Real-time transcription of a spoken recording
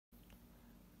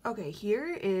Okay,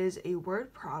 here is a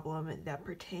word problem that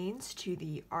pertains to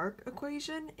the arc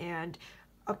equation and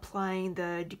applying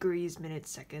the degrees,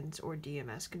 minutes, seconds, or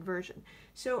DMS conversion.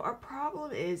 So our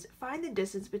problem is find the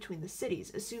distance between the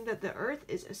cities. Assume that the Earth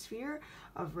is a sphere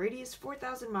of radius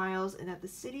 4,000 miles and that the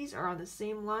cities are on the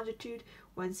same longitude.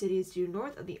 One city is due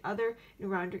north of the other, and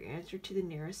round your answer to the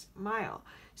nearest mile.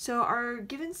 So our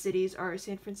given cities are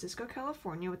San Francisco,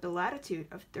 California, with the latitude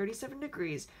of 37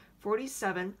 degrees,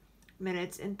 47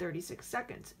 minutes and 36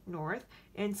 seconds north,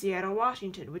 and Seattle,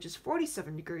 Washington, which is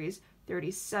 47 degrees,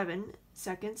 37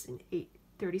 seconds and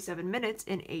 37 minutes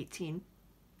and 18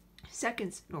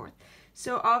 seconds north.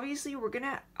 So obviously we're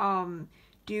gonna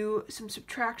do some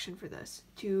subtraction for this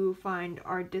to find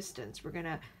our distance. We're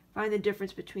gonna find the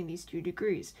difference between these two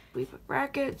degrees. We put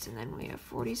brackets and then we have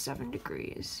 47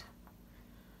 degrees.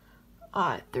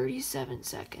 37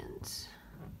 seconds.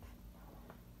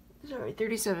 Sorry,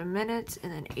 37 minutes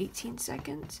and then 18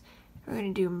 seconds. We're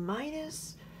going to do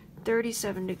minus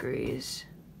 37 degrees,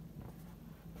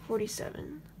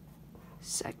 47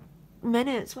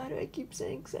 minutes. Why do I keep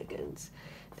saying seconds?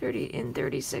 30 and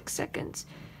 36 seconds.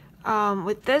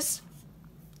 With this,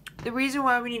 the reason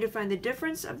why we need to find the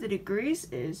difference of the degrees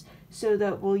is so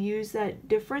that we'll use that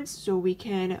difference so we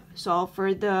can solve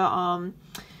for the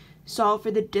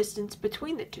distance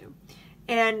between the two.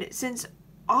 And since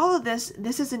all of this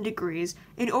is in degrees,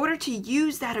 in order to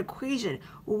use that equation,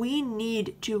 we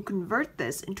need to convert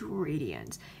this into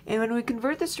radians. And when we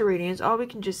convert this to radians, all we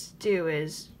can just do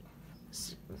is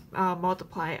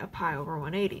multiply a pi over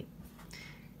 180.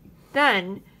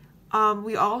 Then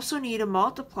we also need to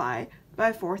multiply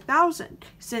by 4,000,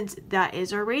 since that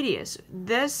is our radius.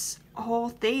 This whole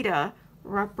theta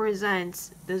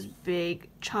represents this big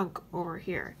chunk over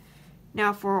here.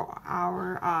 Now for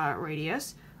our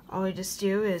radius, all we just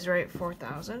do is write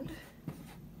 4,000,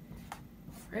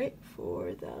 right?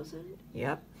 4,000,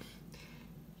 yep.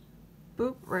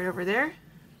 Boop, right over there.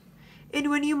 And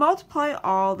when you multiply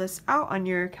all this out on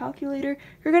your calculator,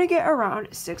 you're gonna get around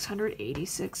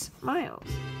 686 miles.